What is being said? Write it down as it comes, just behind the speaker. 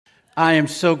I am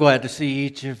so glad to see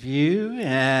each of you,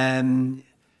 and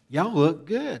y'all look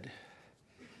good.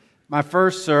 My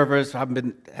first service, I've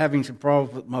been having some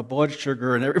problems with my blood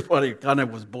sugar, and everybody kind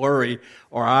of was blurry,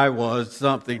 or I was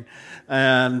something.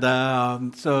 And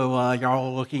so y'all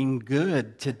are looking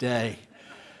good today.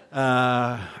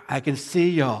 I can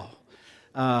see y'all.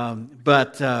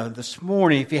 But this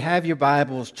morning, if you have your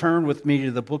Bibles, turn with me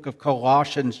to the book of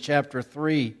Colossians chapter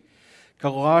 3.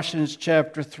 Colossians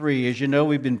chapter 3. As you know,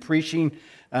 we've been preaching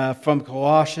from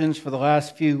Colossians for the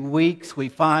last few weeks. We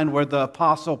find where the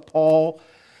Apostle Paul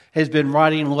has been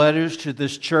writing letters to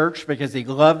this church because he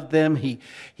loved them.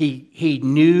 He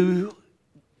knew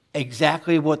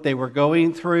exactly what they were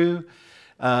going through.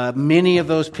 Many of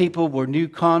those people were new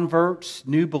converts,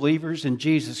 new believers in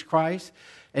Jesus Christ.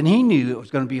 And he knew it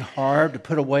was going to be hard to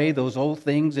put away those old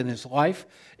things in his life,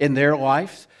 in their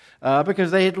lives. Because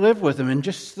they had lived with him, and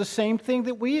just the same thing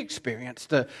that we experienced.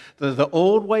 The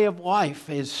old way of life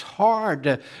is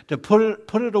hard to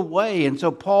put it away. And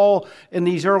so Paul, in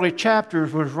these early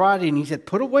chapters, was writing, he said,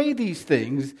 put away these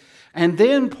things. And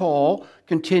then Paul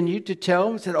continued to tell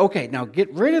them, said, okay, now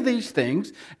get rid of these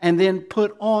things, and then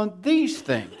put on these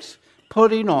things.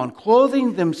 Putting on,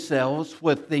 clothing themselves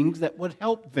with things that would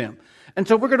help them. And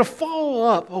so we're going to follow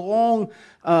up along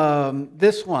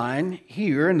this line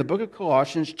here in the book of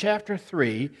Colossians chapter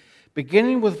 3,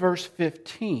 beginning with verse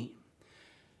 15.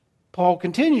 Paul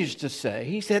continues to say,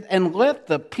 he said, and let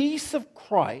the peace of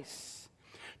Christ,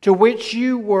 to which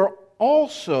you were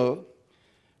also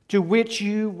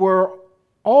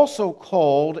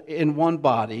called in one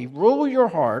body, rule your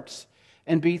hearts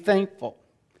and be thankful.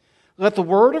 Let the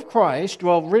word of Christ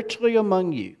dwell richly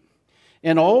among you,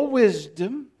 in all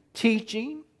wisdom,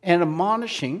 teaching and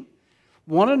admonishing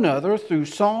one another through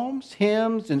psalms,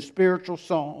 hymns, and spiritual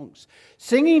songs,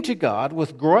 singing to God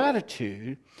with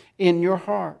gratitude in your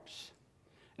hearts.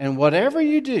 And whatever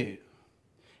you do,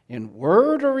 in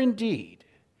word or in deed,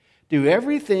 do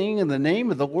everything in the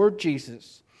name of the Lord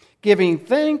Jesus, giving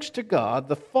thanks to God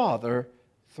the Father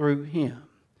through him.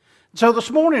 So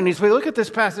this morning, as we look at this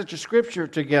passage of Scripture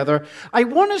together, I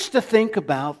want us to think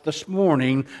about this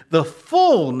morning the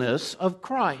fullness of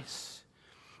Christ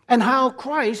and how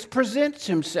Christ presents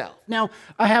himself. Now,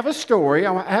 I have a story,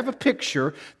 I have a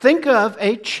picture. Think of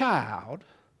a child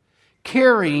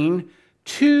carrying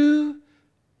 2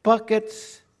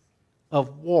 buckets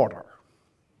of water.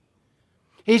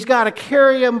 He's got to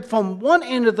carry them from one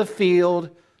end of the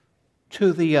field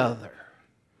to the other.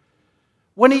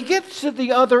 When he gets to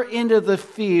the other end of the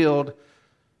field,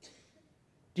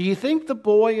 do you think the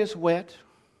boy is wet?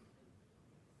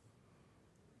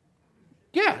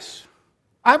 Yes,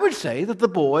 I would say that the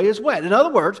boy is wet. In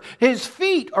other words, his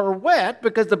feet are wet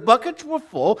because the buckets were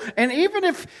full, and even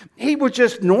if he was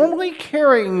just normally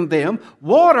carrying them,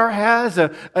 water has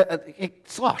it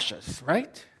sloshes,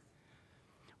 right?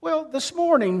 Well, this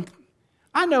morning,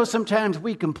 I know sometimes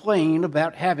we complain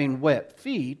about having wet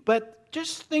feet, but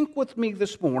just think with me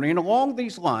this morning along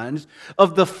these lines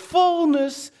of the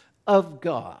fullness of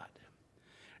God.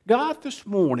 God this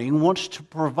morning wants to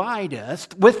provide us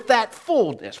with that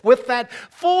fullness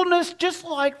just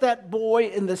like that boy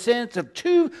in the sense of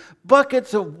 2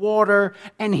 buckets of water,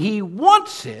 and he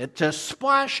wants it to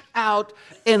splash out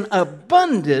in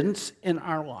abundance in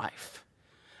our life.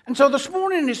 And so this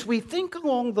morning as we think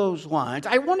along those lines,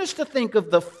 I want us to think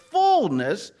of the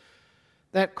fullness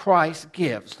that Christ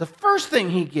gives. The first thing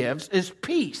he gives is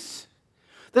peace.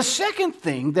 The second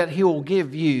thing that he will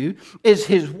give you is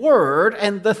his word.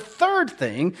 And the third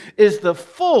thing is the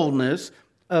fullness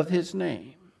of his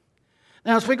name.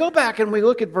 Now, as we go back and we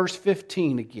look at verse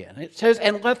 15 again, it says,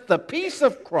 and let the peace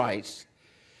of Christ,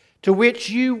 to which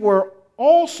you were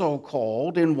also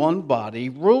called in one body,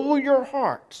 rule your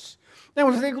hearts. Now,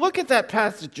 as we look at that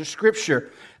passage of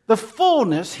Scripture, the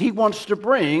fullness he wants to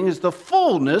bring is the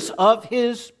fullness of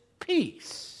his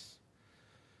peace.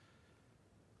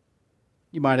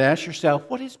 You might ask yourself,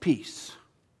 what is peace?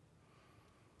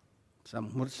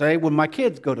 Some would say, when my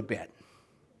kids go to bed.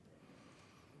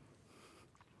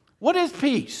 What is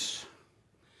peace?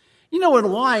 You know, in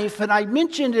life, and I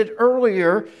mentioned it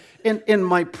earlier in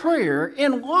my prayer,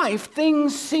 in life,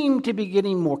 things seem to be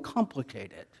getting more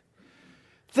complicated.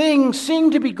 Things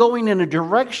seem to be going in a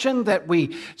direction that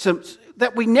we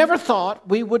never thought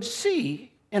we would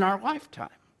see in our lifetime.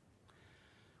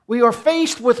 We are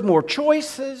faced with more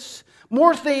choices,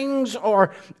 more things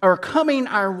are coming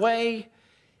our way.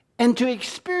 And to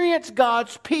experience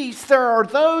God's peace, there are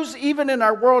those even in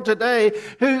our world today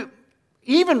who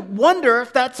even wonder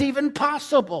if that's even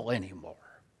possible anymore.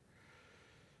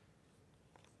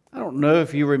 I don't know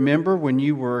if you remember when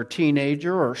you were a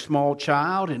teenager or a small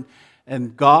child and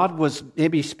and God was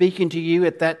maybe speaking to you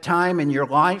at that time in your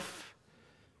life.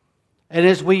 And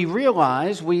as we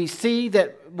realize, we see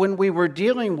that when we were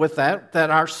dealing with that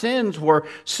our sins were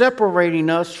separating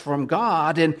us from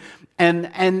God,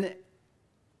 and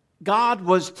God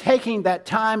was taking that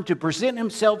time to present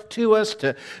himself to us,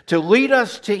 to lead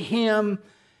us to him.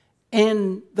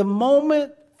 In the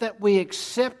moment that we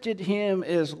accepted him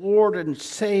as Lord and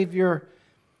Savior,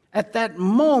 at that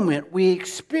moment we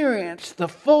experienced the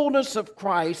fullness of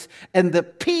Christ and the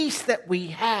peace that we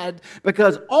had,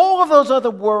 because all of those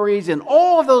other worries and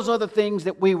all of those other things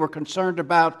that we were concerned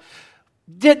about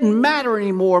didn't matter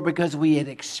anymore, because we had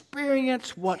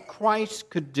experienced what Christ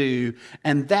could do,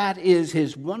 and that is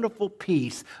his wonderful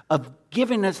peace of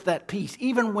giving us that peace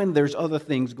even when there's other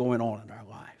things going on in our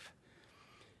life.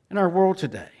 In our world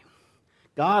today,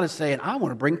 God is saying, I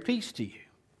want to bring peace to you.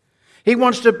 He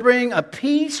wants to bring a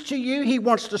peace to you. He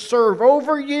wants to serve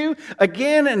over you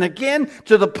again and again,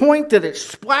 to the point that it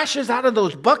splashes out of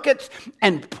those buckets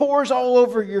and pours all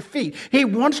over your feet. He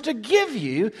wants to give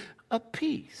you a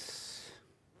peace.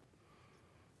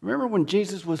 Remember when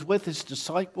Jesus was with his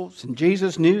disciples and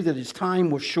Jesus knew that his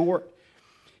time was short?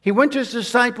 He went to his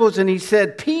disciples and he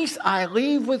said, peace I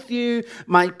leave with you,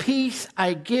 my peace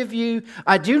I give you.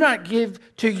 I do not give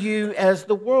to you as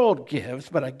the world gives,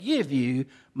 but I give you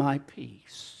my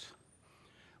peace.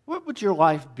 What would your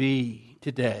life be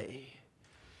today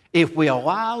if we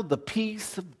allowed the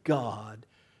peace of God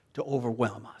to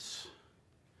overwhelm us?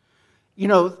 You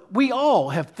know, we all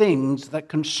have things that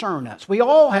concern us. We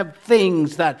all have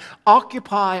things that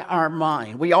occupy our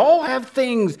mind. We all have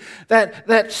things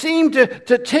that seem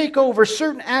to take over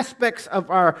certain aspects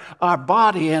of our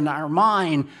body and our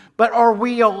mind. But are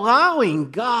we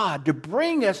allowing God to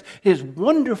bring us his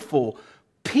wonderful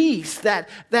peace that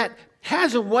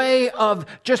has a way of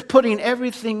just putting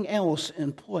everything else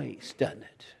in place, doesn't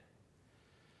it?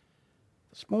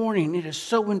 This morning, it is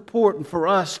so important for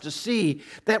us to see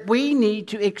that we need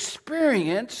to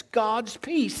experience God's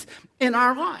peace in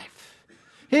our life.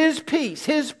 His peace,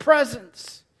 his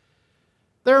presence.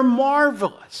 They're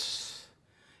marvelous.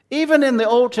 Even in the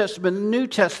Old Testament and New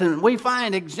Testament, we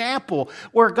find example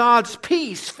where God's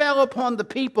peace fell upon the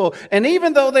people. And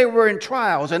even though they were in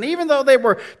trials, and even though there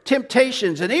were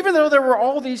temptations, and even though there were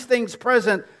all these things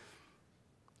present,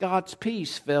 God's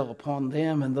peace fell upon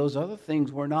them, and those other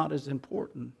things were not as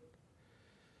important.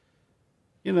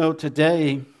 You know,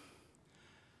 today,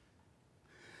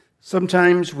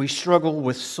 sometimes we struggle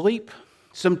with sleep.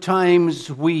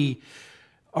 Sometimes we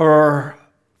are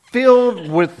filled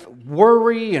with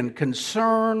worry and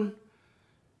concern.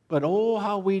 But oh,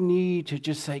 how we need to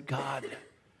just say, God,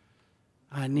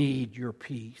 I need your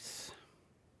peace.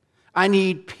 I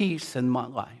need peace in my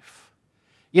life.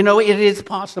 You know, it is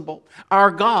possible. Our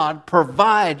God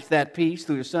provides that peace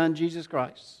through his Son, Jesus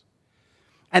Christ.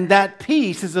 And that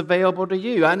peace is available to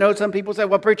you. I know some people say,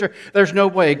 well, preacher, there's no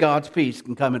way God's peace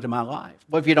can come into my life.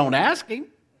 Well, if you don't ask him,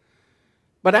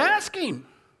 but ask him.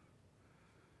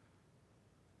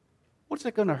 What's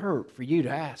it going to hurt for you to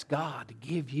ask God to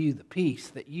give you the peace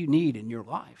that you need in your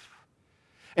life?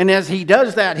 And as he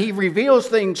does that, he reveals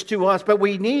things to us, but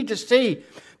we need to see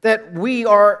that we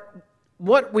are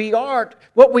what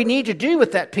we need to do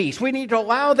with that peace. We need to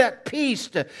allow that peace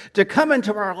to come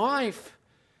into our life,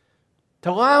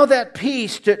 to allow that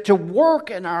peace to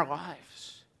work in our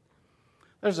lives.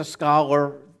 There's a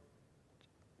scholar,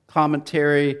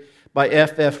 commentary by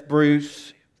F.F.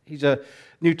 Bruce. He's a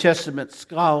New Testament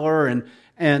scholar, and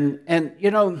you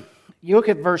know, you look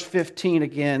at verse 15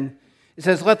 again. It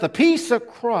says, let the peace of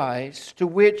Christ, to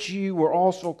which you were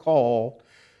also called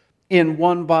in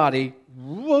one body,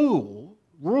 rule,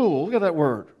 look at that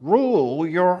word, rule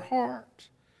your heart.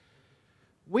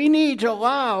 We need to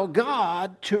allow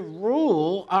God to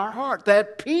rule our heart,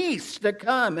 that peace to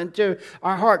come into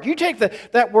our heart. You take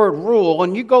that word rule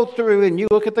and you go through and you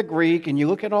look at the Greek and you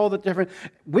look at all the different,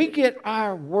 we get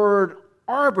our word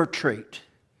arbitrate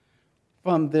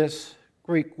from this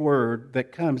Greek word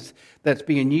that's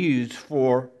being used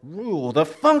for rule. The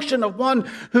function of one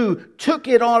who took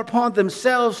it on upon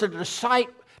themselves to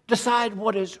decide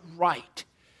what is right.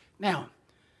 Now,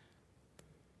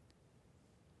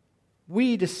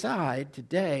 we decide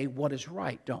today what is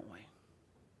right, don't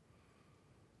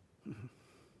we?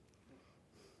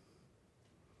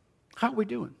 How are we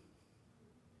doing?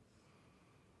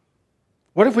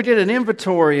 What if we did an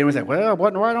inventory and we said, well, I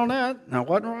wasn't right on that. I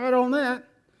wasn't right on that.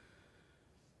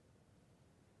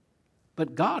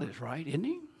 But God is right, isn't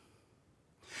he?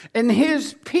 And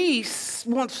His peace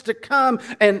wants to come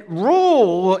and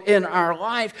rule in our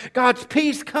life. God's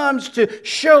peace comes to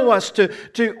show us,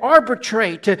 to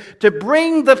arbitrate, to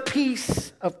bring the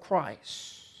peace of Christ.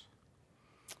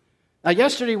 Now,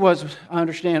 yesterday was, I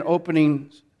understand,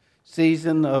 opening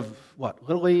season of what?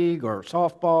 Little League or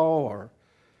softball or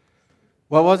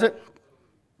what was it?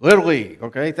 Little League.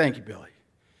 Okay, thank you, Billy.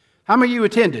 How many of you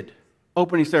attended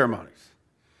opening ceremonies?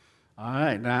 All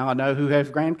right, now I know who has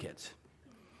grandkids.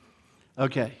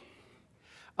 Okay.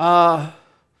 My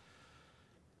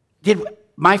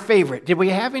favorite, did we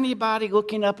have anybody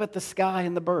looking up at the sky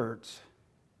and the birds?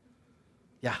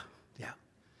 Yeah.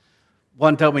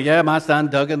 One told me, yeah, my son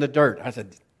dug in the dirt. I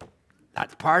said,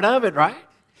 that's part of it, right?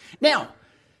 Now,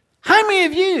 how many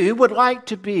of you would like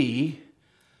to be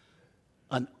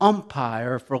an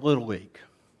umpire for Little League?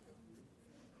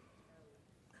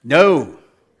 No.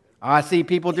 I see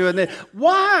people doing this.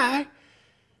 Why?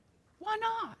 Why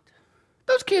not?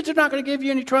 Those kids are not going to give you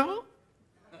any trouble.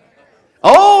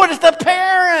 Oh, it's the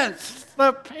parents.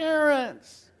 The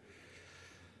parents.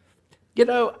 You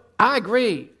know, I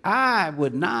agree. I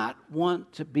would not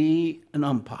want to be an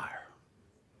umpire.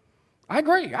 I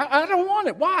agree. I don't want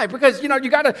it. Why? Because, you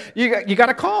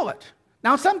gotta call it.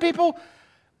 Now, some people,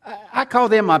 I call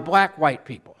them my black-white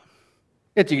people.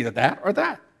 It's either that or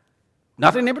that.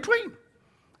 Nothing in between.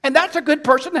 And that's a good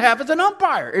person to have as an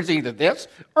umpire. It's either this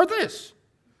or this.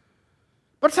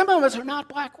 But some of us are not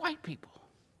black-white people.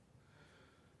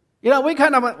 We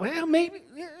kind of went, well, maybe.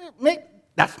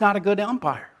 That's not a good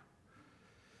umpire.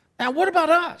 Now, what about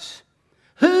us?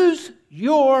 Who's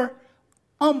your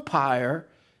umpire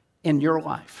in your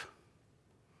life?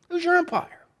 Who's your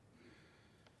umpire?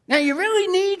 Now, you really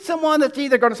need someone that's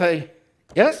either going to say,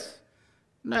 yes,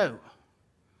 no.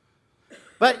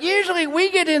 But usually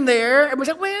we get in there and we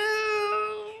say,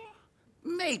 well,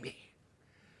 maybe.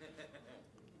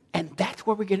 And that's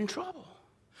where we get in trouble.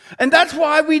 And that's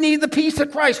why we need the peace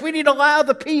of Christ. We need to allow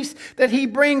the peace that He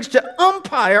brings to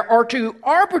umpire or to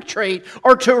arbitrate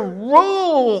or to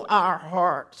rule our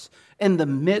hearts in the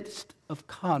midst of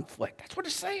conflict. That's what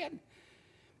it's saying.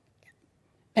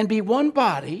 And be one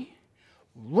body,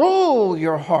 rule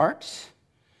your hearts,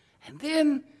 and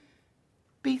then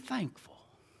be thankful.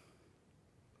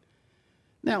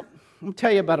 Now, I'll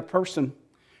tell you about a person.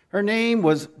 Her name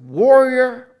was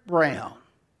Warrior Brown.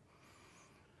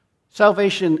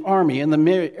 Salvation Army in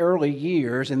the early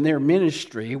years in their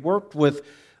ministry worked with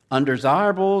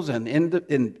undesirables and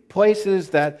in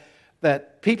places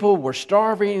that people were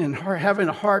starving and having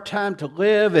a hard time to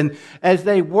live. And as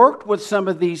they worked with some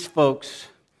of these folks,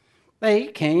 they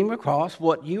came across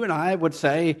what you and I would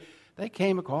say, they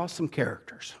came across some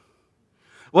characters.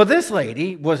 Well, this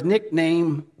lady was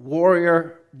nicknamed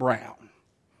Warrior Brown.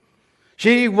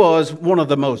 She was one of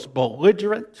the most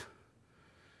belligerent.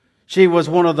 She was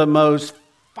one of the most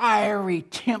fiery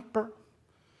temper.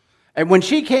 And when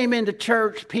she came into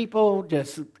church, people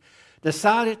just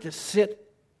decided to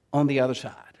sit on the other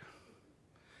side.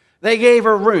 They gave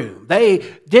her room. They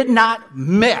did not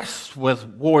mess with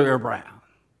Warrior Brown.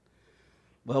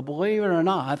 Well, believe it or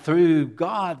not, through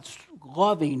God's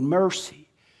loving mercy,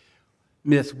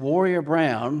 Miss Warrior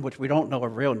Brown, which we don't know her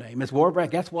real name, Miss Warrior Brown,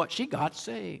 guess what? She got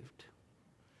saved.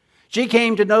 She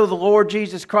came to know the Lord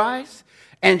Jesus Christ.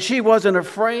 And she wasn't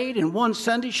afraid. And one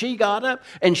Sunday she got up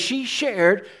and she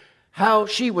shared how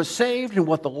she was saved and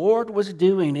what the Lord was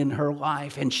doing in her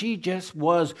life. And she just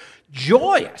was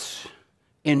joyous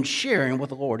in sharing what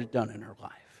the Lord had done in her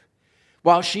life.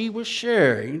 While she was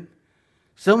sharing,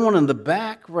 someone in the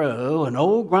back row, an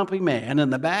old grumpy man in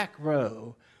the back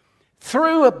row,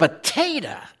 threw a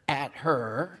potato at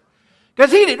her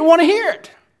because he didn't want to hear it.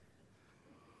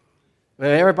 Well,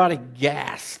 everybody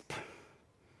gasped.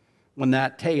 When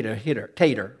that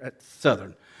tater, that's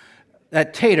Southern,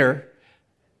 that tater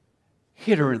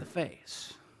hit her in the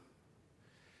face.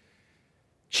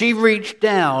 She reached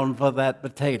down for that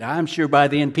potato. I'm sure by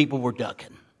then people were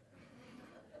ducking.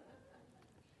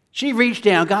 She reached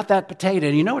down, got that potato,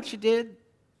 and you know what she did?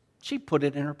 She put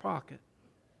it in her pocket.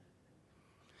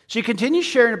 She continued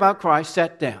sharing about Christ,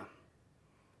 sat down.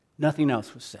 Nothing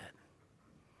else was said.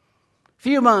 A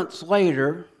few months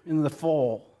later, in the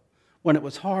fall, when it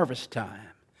was harvest time,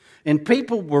 and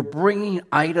people were bringing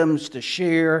items to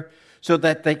share so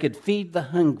that they could feed the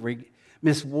hungry,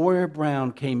 Miss Warrior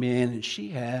Brown came in and she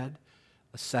had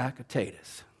a sack of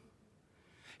potatoes.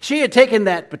 She had taken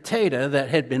that potato that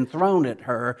had been thrown at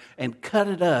her and cut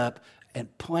it up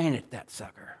and planted that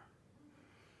sucker.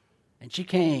 And she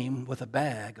came with a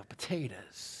bag of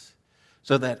potatoes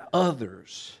so that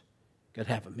others could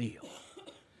have a meal.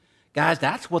 Guys,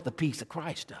 that's what the peace of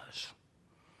Christ does.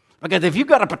 Because if you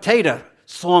got a potato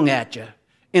slung at you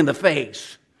in the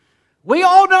face, we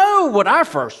all know what our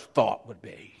first thought would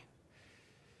be.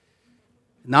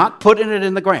 Not putting it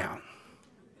in the ground.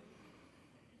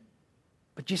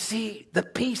 But you see, the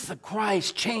peace of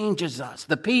Christ changes us.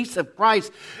 The peace of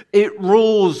Christ, it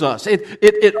rules us.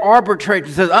 It arbitrates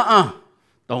and says,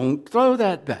 don't throw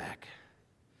that back.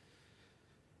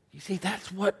 You see,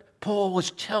 that's what Paul was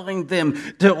telling them,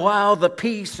 to allow the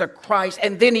peace of Christ.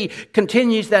 And then he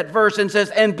continues that verse and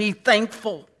says, and be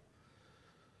thankful.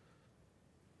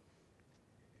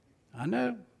 I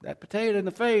know, that potato in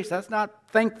the face, that's not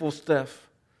thankful stuff.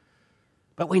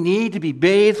 But we need to be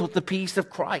bathed with the peace of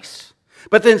Christ.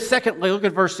 But then secondly, look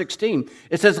at verse 16.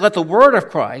 It says, let the word of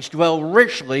Christ dwell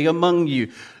richly among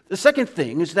you. The second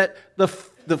thing is that the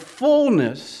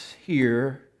fullness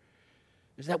here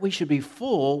is that we should be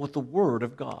full with the word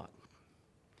of God.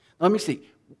 Let me see.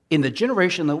 In the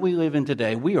generation that we live in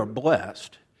today, we are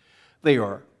blessed. There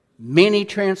are many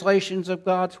translations of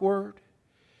God's word.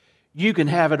 You can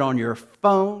have it on your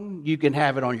phone. You can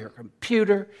have it on your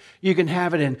computer. You can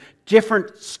have it in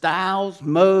different styles,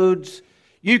 modes.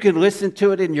 You can listen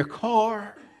to it in your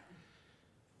car.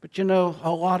 But you know,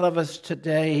 a lot of us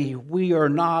today, we are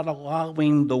not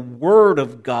allowing the Word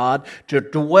of God to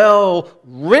dwell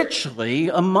richly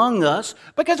among us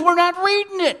because we're not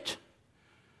reading it.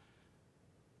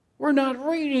 We're not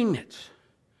reading it.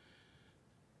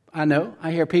 I know,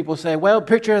 I hear people say, well,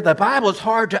 preacher, the Bible is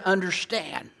hard to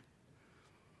understand.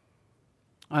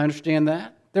 I understand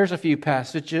that. There's a few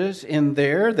passages in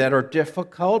there that are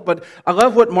difficult, but I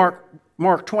love what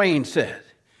Mark Twain said.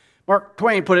 Mark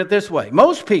Twain put it this way: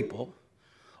 most people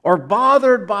are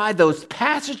bothered by those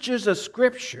passages of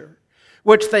Scripture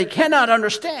which they cannot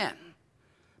understand.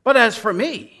 But as for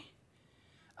me,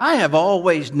 I have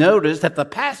always noticed that the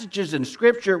passages in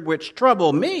Scripture which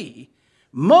trouble me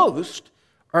most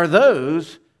are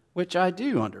those which I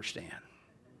do understand.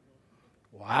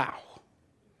 Wow.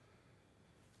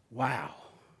 Wow.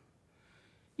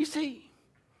 You see,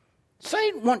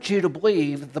 Satan wants you to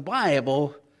believe that the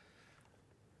Bible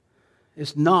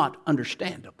is not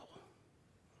understandable.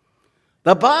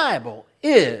 The Bible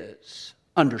is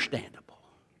understandable.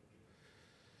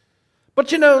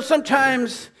 But you know,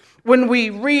 sometimes when we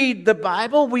read the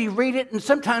Bible, we read it and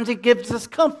sometimes it gives us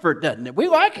comfort, doesn't it? We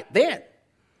like it then.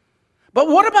 But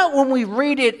what about when we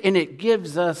read it and it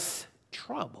gives us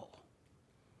trouble?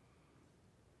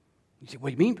 You say, what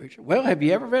do you mean, preacher? Well, have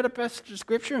you ever read a passage of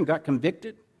Scripture and got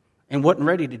convicted and wasn't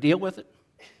ready to deal with it?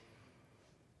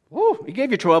 Ooh, it gave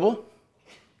you trouble.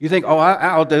 You think,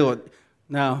 I'll do it.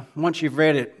 No, once you've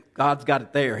read it, God's got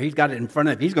it there. He's got it in front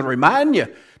of you. He's going to remind you.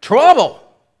 Trouble.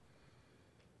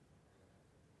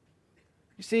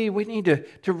 You see, we need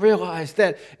to realize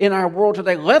that in our world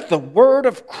today, let the word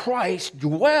of Christ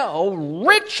dwell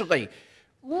richly.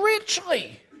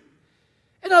 Richly.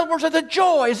 In other words, the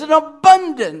joys and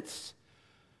abundance.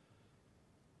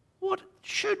 What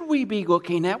should we be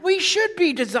looking at? We should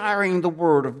be desiring the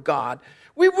Word of God.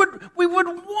 We would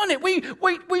want it.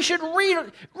 We should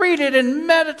read it and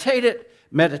meditate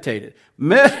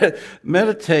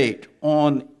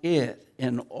on it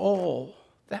in all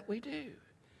that we do.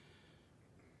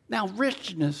 Now,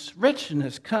 richness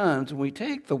comes when we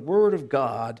take the Word of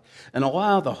God and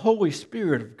allow the Holy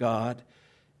Spirit of God.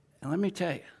 And let me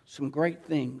tell you, some great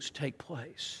things take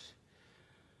place.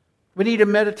 We need to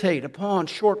meditate upon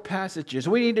short passages.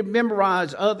 We need to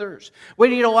memorize others. We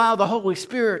need to allow the Holy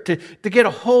Spirit to get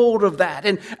a hold of that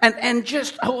and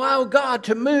just allow God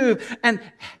to move and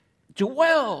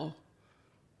dwell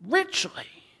richly.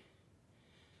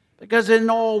 Because in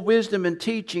all wisdom and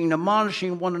teaching,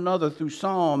 admonishing one another through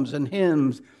psalms and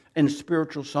hymns and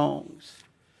spiritual songs.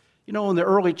 You know, in the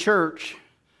early church,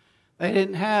 they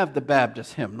didn't have the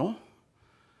Baptist hymnal.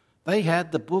 They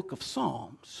had the book of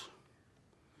Psalms.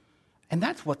 And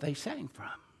that's what they sang from.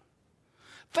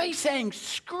 They sang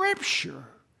Scripture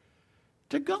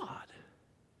to God.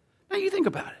 Now you think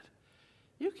about it.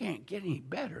 You can't get any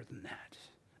better than that.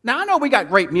 Now I know we got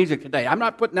great music today. I'm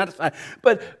not putting that aside.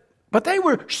 But they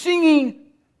were singing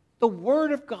the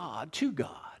Word of God to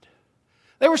God.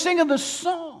 They were singing the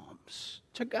Psalms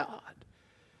to God.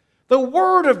 The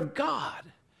Word of God.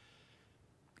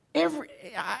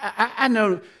 I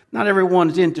know not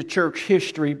everyone's into church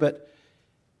history, but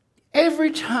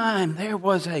every time there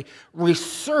was a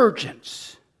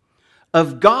resurgence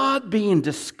of God being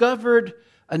discovered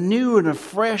anew and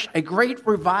afresh, a great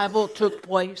revival took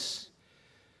place.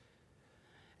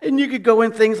 And you could go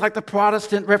in things like the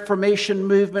Protestant Reformation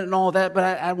movement and all that, but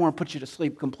I don't want to put you to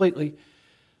sleep completely.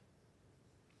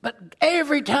 But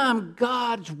every time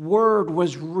God's Word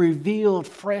was revealed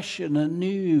fresh and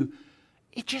anew,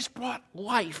 it just brought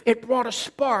life. It brought a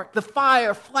spark. The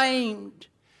fire flamed.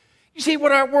 You see,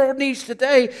 what our world needs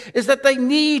today is that they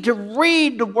need to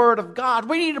read the Word of God.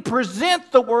 We need to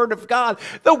present the Word of God.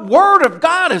 The Word of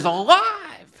God is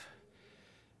alive.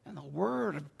 And the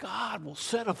Word of God will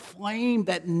set a flame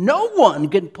that no one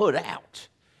can put out.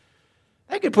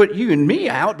 They can put you and me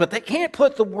out, but they can't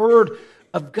put the Word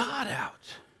of God out.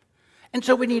 And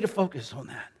so we need to focus on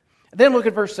that. And then look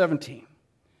at verse 17.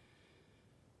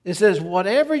 It says,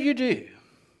 whatever you do,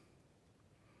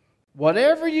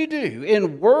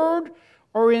 in word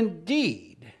or in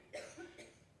deed,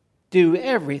 do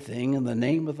everything in the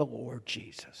name of the Lord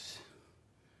Jesus.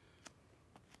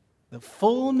 The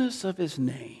fullness of his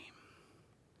name,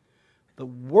 the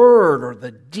word or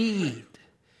the deed,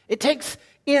 it takes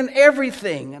in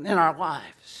everything in our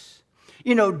lives.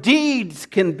 You know, deeds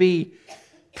can be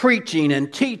preaching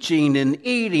and teaching and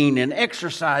eating and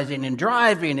exercising and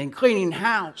driving and cleaning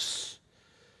house.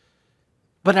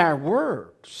 But our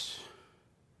words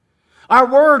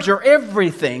are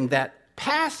everything that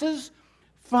passes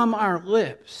from our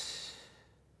lips,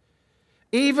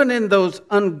 even in those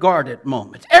unguarded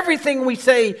moments. Everything we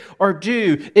say or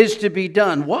do is to be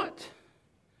done. What?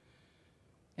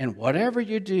 And whatever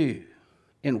you do,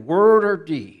 in word or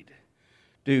deed,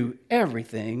 do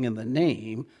everything in the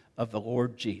name of the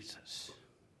Lord Jesus.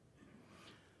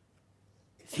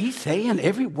 Is he saying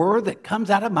every word that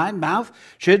comes out of my mouth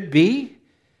should be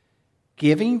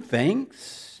giving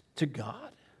thanks to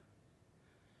God?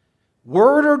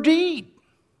 Word or deed?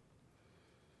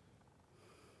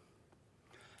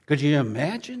 Could you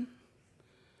imagine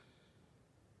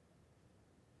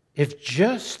if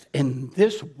just in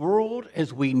this world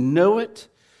as we know it,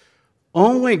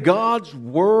 only God's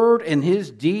word and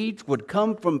his deeds would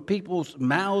come from people's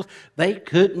mouths? They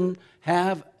couldn't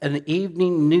have an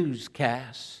evening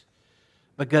newscast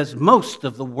because most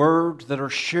of the words that are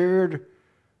shared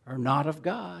are not of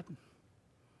God.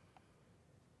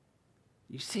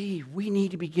 You see, we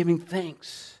need to be giving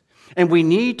thanks. And we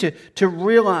need to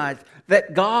realize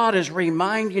that God is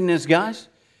reminding us, guys.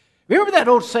 Remember that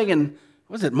old saying,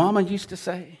 was it Mama used to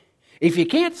say? If you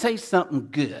can't say something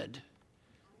good,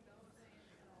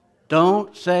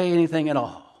 don't say anything at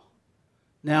all.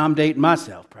 Now I'm dating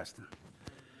myself, Preston.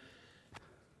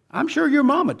 I'm sure your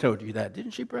mama told you that,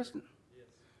 didn't she, Preston? Yes.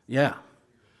 Yeah.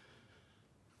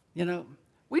 You know,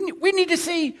 we need to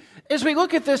see, as we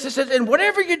look at this, it says, and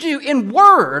whatever you do in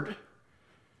word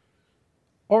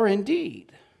or in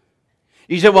deed.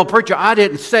 You say, well, preacher, I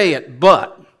didn't say it,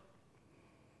 but.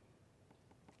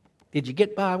 Did you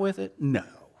get by with it? No.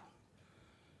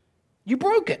 You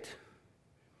broke it.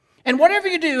 And whatever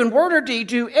you do in word or deed,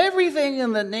 do everything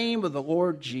in the name of the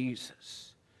Lord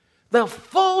Jesus. The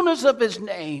fullness of his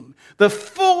name, the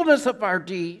fullness of our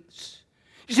deeds.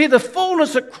 You see, the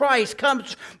fullness of Christ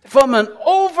comes from an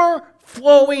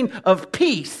overflowing of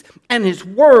peace and his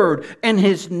word and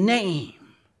his name.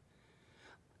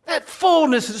 That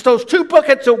fullness is those 2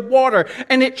 buckets of water,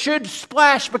 and it should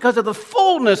splash because of the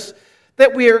fullness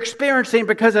that we are experiencing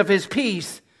because of his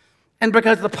peace and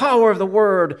because of the power of the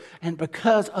word and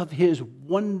because of his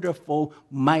wonderful,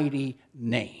 mighty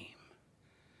name.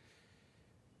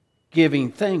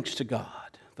 Giving thanks to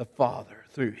God, the Father,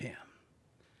 through him.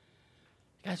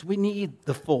 Guys, we need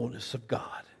the fullness of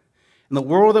God. In the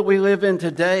world that we live in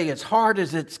today, as hard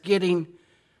as it's getting,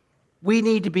 we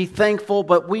need to be thankful,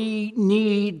 but we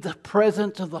need the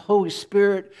presence of the Holy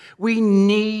Spirit. We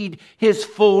need his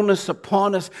fullness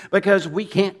upon us because we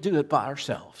can't do it by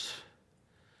ourselves.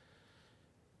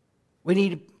 We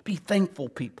need to be thankful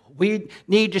people. We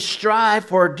need to strive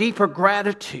for a deeper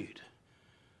gratitude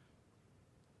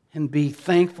and be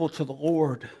thankful to the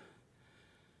Lord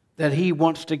that he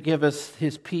wants to give us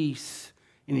his peace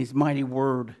in his mighty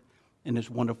word in his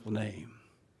wonderful name.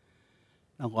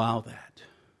 Allow that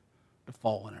to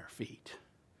fall on our feet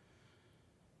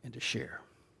and to share.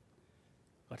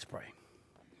 Let's pray.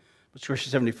 Most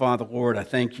gracious Heavenly Father, Lord, I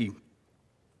thank you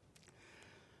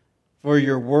for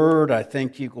your word. I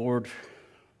thank you, Lord,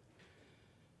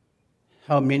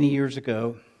 how many years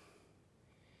ago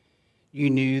you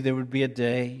knew there would be a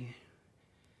day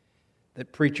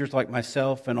that preachers like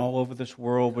myself and all over this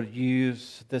world would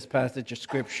use this passage of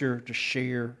Scripture to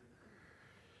share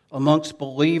amongst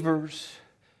believers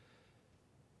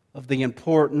of the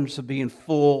importance of being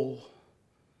full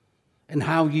and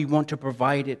how you want to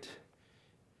provide it.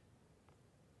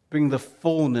 Bring the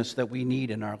fullness that we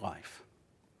need in our life.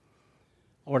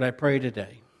 Lord, I pray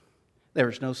today there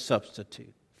is no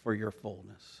substitute for your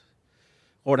fullness.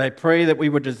 Lord, I pray that we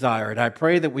would desire it. I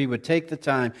pray that we would take the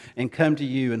time and come to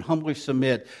you and humbly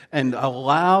submit and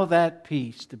allow that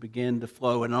peace to begin to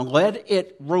flow and let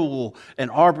it rule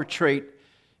and arbitrate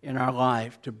in our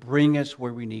life to bring us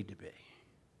where we need to be.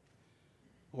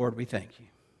 Lord, we thank you.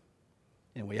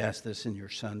 And we ask this in your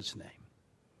Son's name.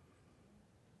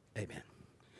 Amen.